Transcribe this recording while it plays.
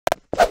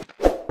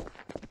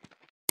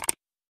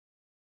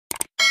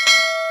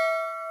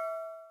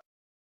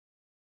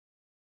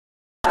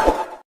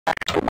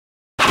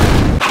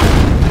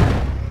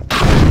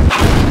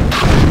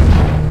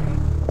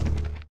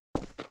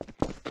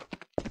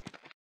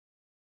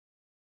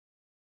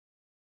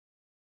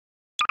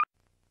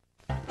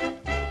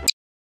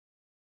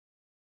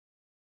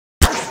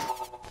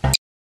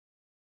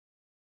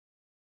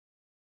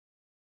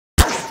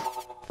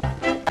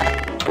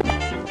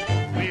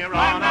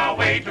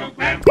way to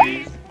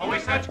Grampy's,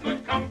 always such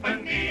good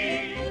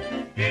company.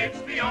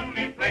 It's the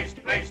only place to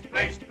play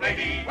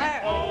be.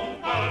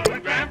 Over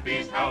at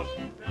Grampy's house.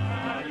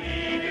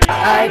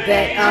 I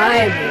bet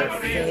I'm your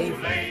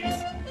favorite.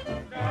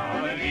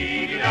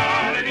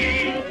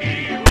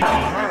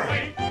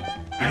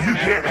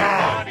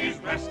 Everybody's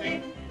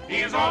resting. He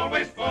is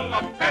always full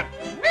of pep.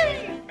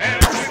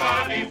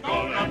 Everybody's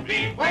gonna be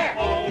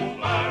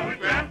over at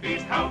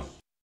Grampy's house.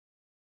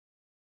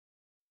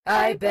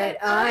 I bet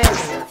I'm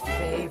your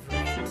favorite.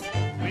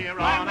 We're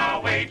on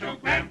our way to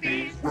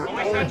Grampy's,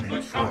 always such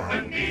good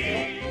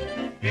company.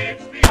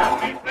 It's the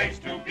only place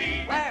to be,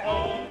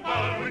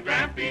 over at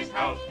Grampy's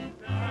house.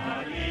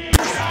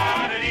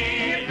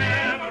 It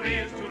never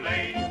is too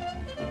late.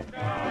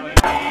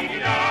 Come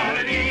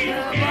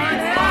on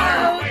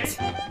out!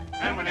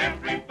 And when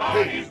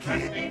everybody's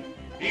resting,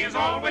 he is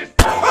always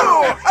full of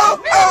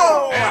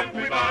pep.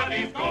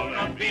 Everybody's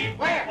gonna be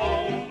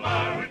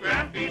over at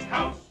Grampy's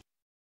house.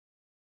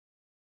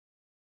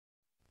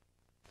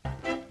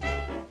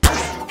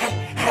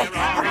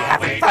 Are you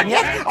having fun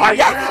yet? Are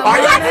ya? Are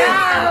ya?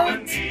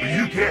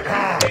 You get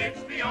out.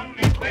 It's the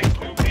only place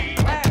to be,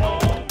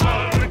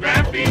 over at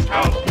Grampy's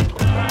house.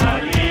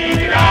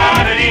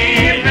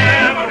 It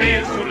never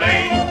is too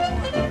late.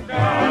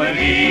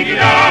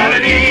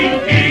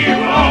 He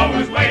will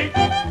always wait.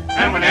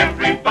 And when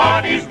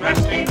everybody's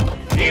resting,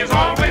 he is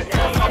always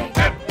full of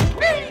pep.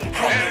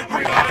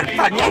 Are you having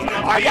fun yet?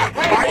 Are ya?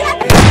 Are ya?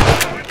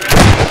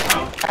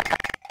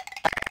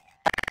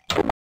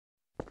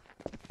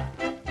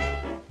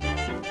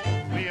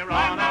 We're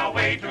on our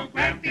way to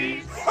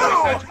Grampy's,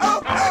 such good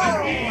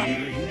company.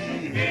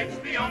 It's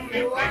the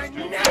only place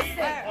to be,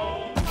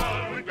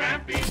 over at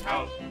Grampy's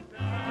house.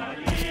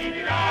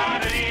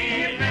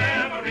 It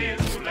never is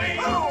too late.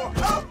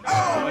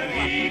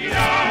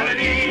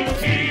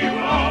 He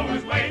will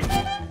always wait.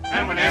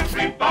 And when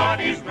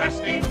everybody's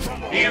resting,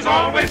 he is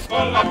always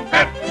full of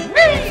pep.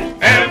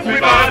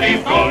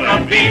 Everybody's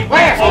gonna be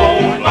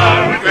over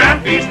at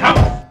Grampy's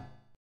house.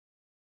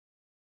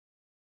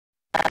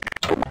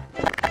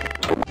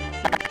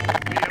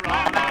 We're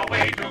on our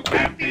way to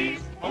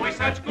Grampy's, always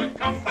such good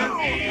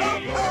company.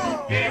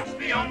 It's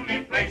the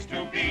only place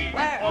to be,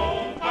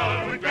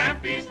 over at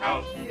Grampy's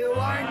house. You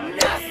are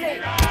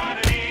nothing!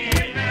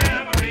 It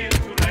never is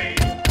too late.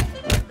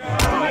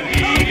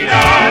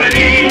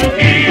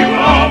 He will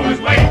always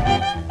wait.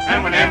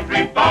 And when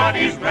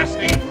everybody's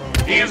resting,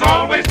 he is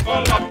always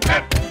full of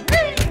pep.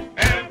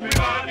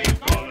 Everybody's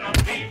gonna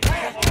be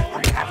over.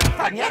 Are you having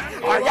fun yet?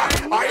 Are ya?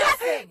 Are ya?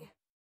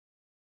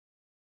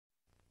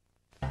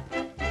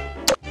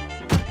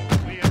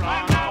 We're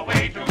on our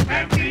way to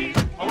Grampy's,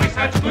 always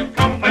such good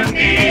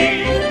company.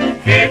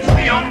 It's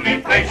the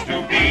only place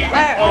to be,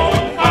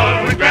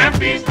 over at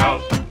Grampy's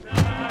house.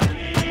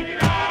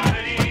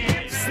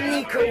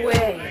 Sneak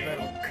away,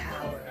 little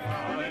coward.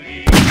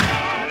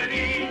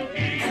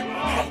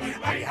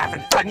 Are you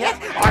having fun yet?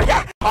 Are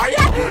ya? Are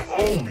ya?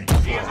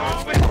 He is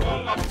always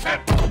full of pep.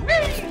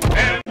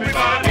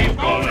 Everybody's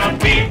gonna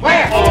be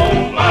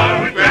over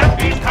at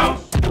Grampy's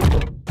house.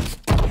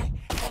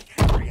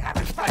 Are you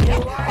having fun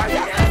yet? Are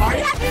ya? Are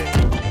ya?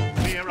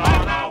 We're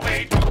on our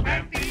way to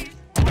Grampy's,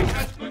 with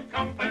such good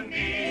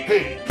company.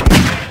 It's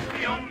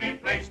the only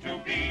place to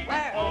be,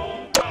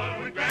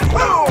 over at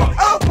Grampy's house.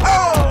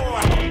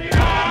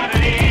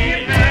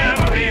 It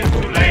never is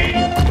too late.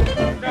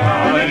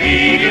 He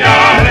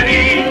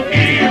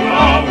will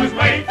always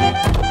wait.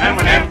 And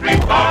when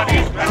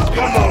everybody's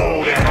resting,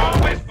 he's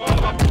always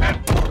full of pep.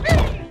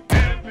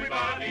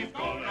 Everybody's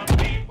gonna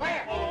be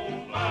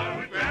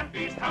over at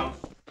Grampy's house.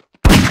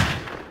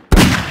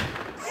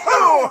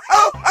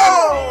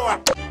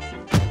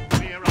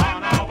 We're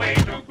on our way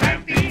to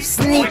Grampy's.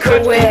 Sneak with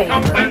such away, good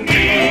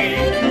company.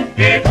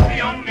 It's the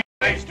only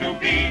place to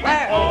be,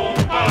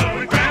 over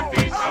at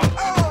Grampy's house.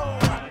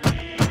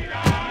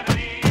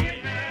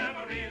 It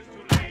never is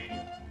too late.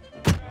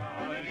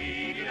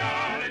 He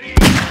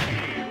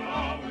will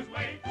always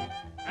wait.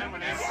 And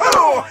when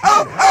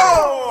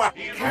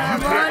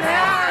Come on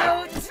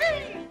out!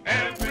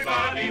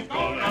 everybody's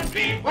gonna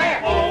be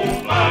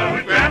over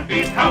at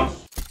Grampy's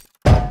house.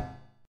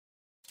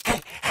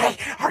 Hey,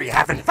 are you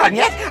having fun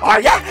yet?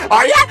 Are ya?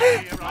 Are ya?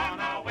 We're on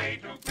our way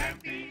to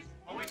Grampy's,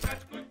 always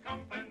such good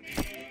company.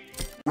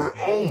 We're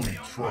only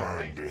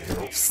trying to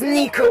help.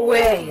 Sneak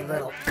away,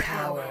 little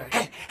coward.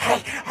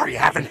 Hey, are you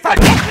having fun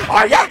yet?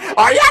 Are ya?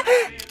 Are ya?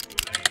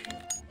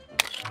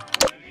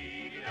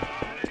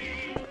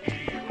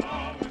 He will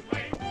always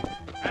wait.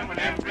 And when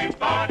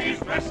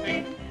everybody's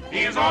resting, he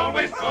is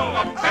always full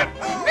of pep.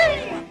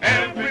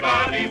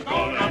 Everybody's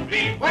gonna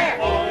be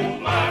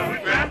over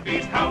at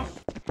Grampy's house.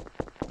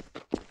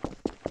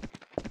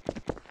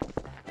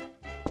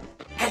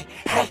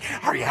 Hey,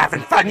 are you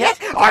having fun yet?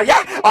 Are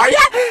ya? Are ya?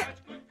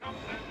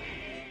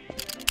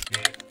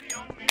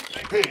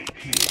 Hey,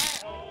 kid.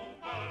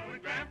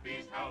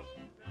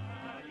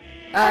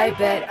 I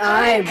bet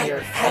I'm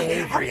your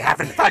favorite. Are you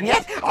having fun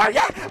yet? Are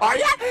ya? Are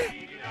ya?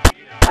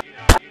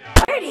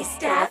 Party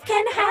staff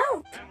can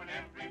help.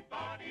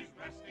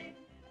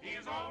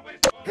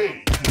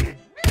 Hey, kid.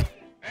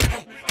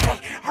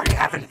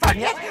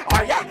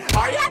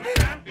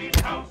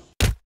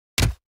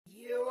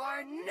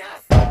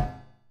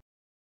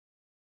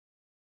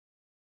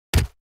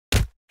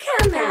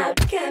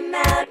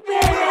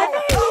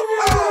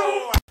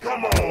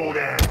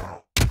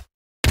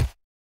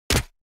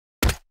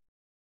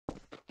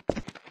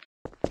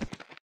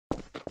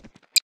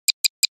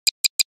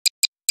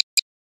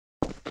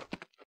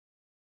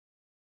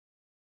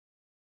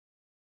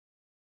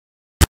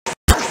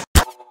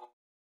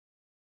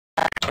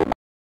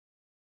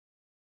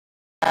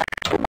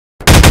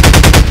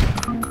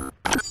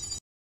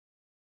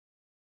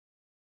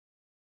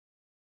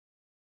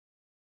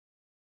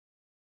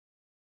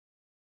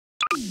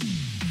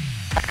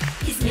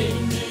 His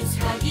name is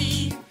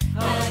Huggy,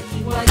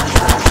 Huggy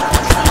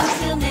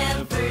Wuggy. He'll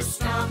never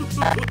stop.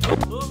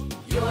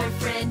 Your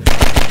friend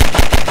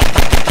Huggy,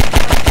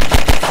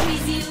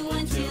 squeeze you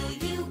until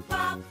you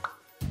pop.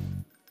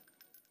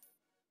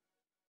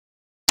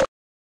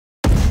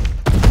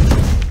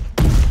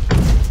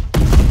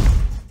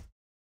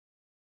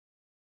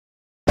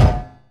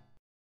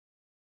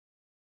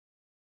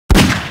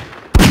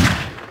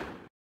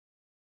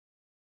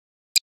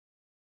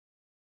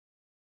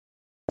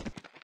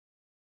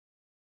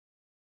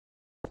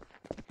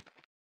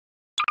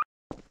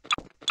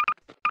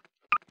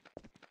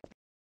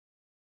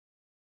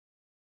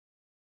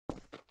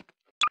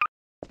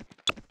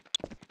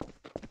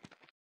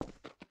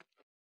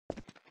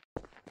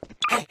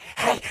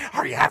 Hey,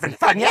 are you having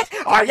fun yet?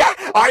 Are ya?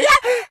 Are ya?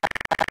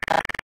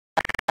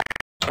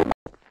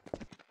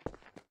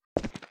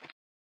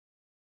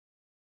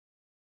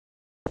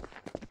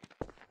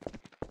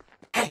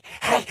 Hey,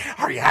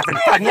 are you having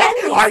fun yet?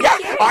 Are ya?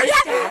 Are ya?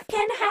 Staff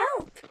can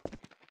help.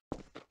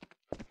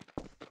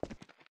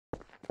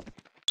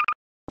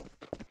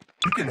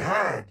 You can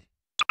hide,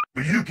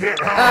 but you can't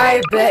hide.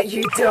 I bet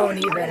you don't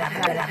even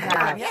have a Fun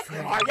half yet?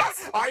 friend. Are ya?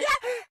 Are ya?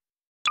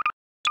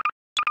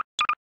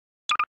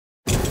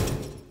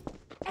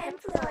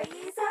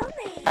 Employees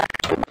only.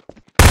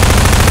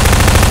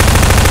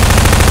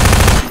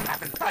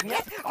 Having fun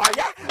yet? Are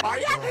ya? Are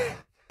ya?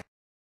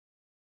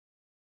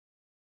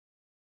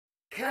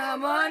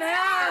 Come on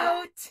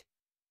out!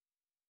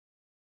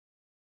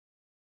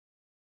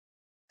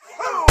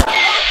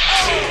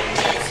 Huggy,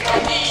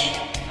 Huggy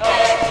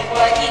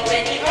Wuggy,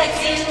 when he hugs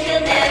you,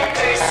 he'll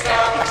never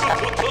stop.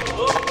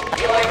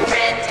 Your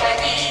friend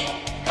Huggy,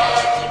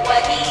 Huggy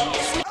Wuggy,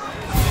 is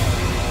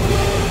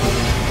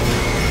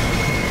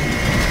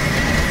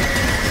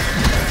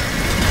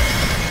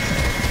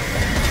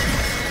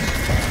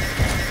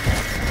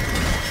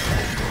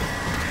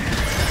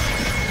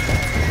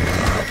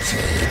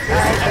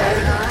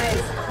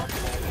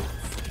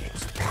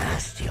It's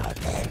past your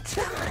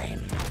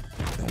bedtime.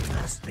 You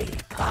must be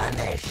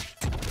punished.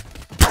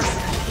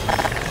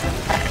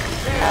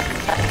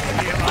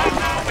 We're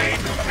on our way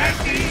to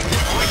Freddy.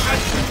 We got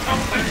good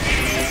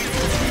company.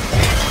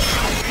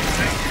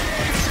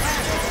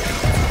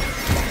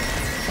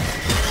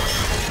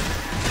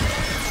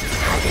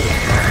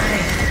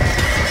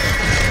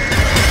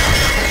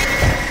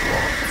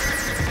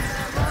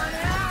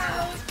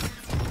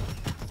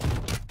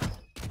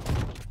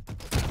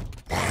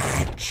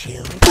 Bad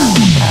children.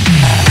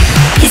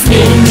 His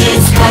name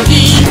is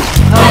Huggy,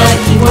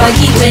 Huggy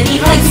Wuggy, when he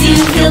hugs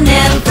you, he'll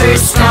never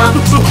stop.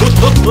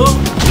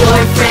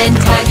 Your friend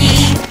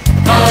Huggy,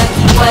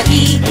 Huggy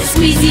Wuggy, he'll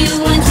squeeze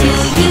you until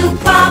you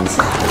pop.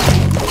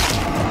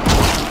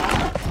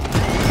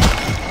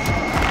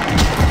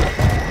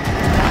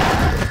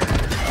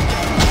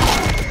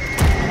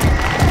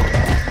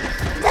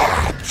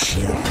 Bad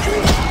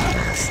children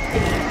must be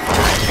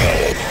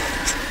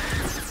punished.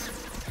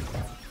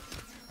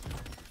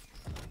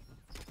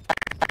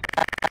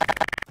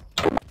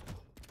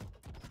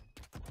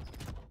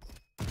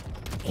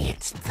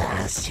 It's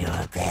past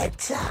your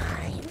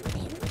bedtime.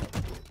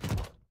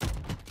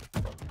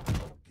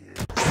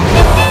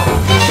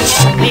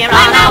 We're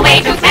on our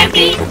way to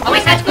Freddy,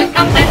 always such good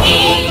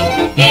company.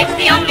 It's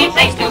the only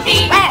place to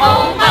be,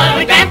 over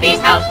at Grampy's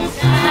house.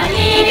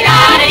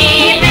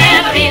 Da-dee-dee-da-dee, it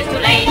never is too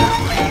late.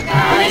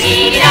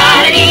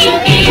 Da-dee-dee-da-dee,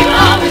 he'll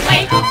always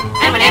wait.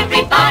 And when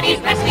everybody's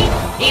resting,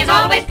 he's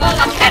always full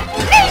of pep.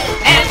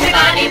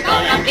 Everybody's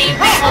gonna be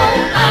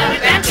over at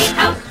Grampy's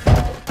house.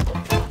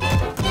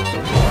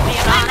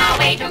 We're on our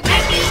way to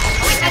Grampy,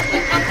 always such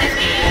good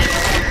company.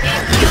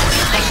 It's the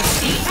only place to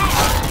be,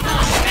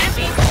 over at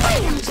Grampy's house. I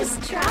am just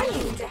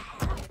trying to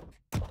help.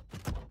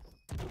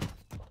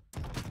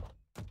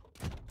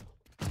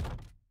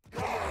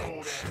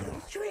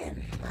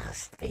 Children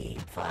must be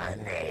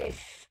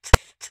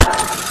punished.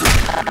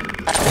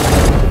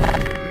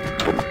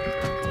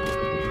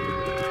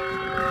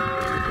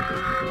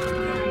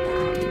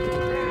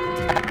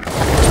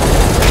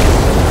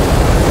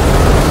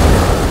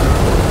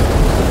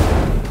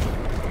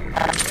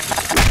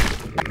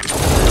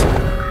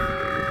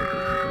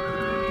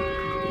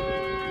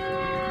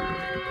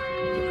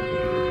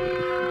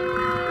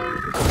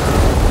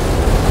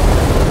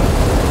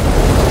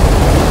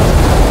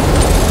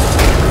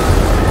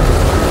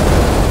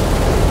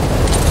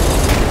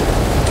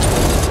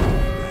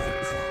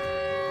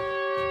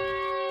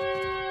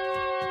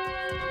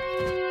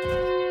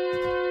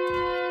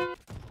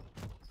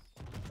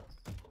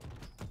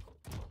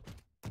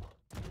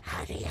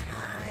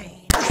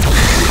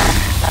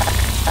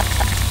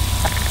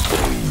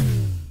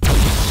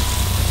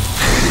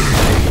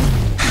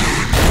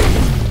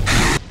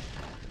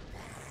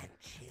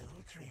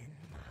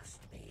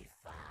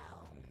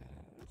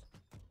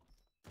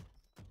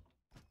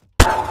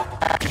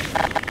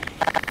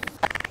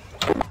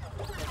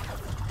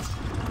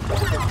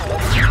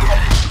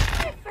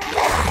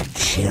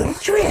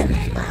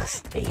 children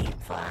must be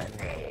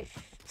punished.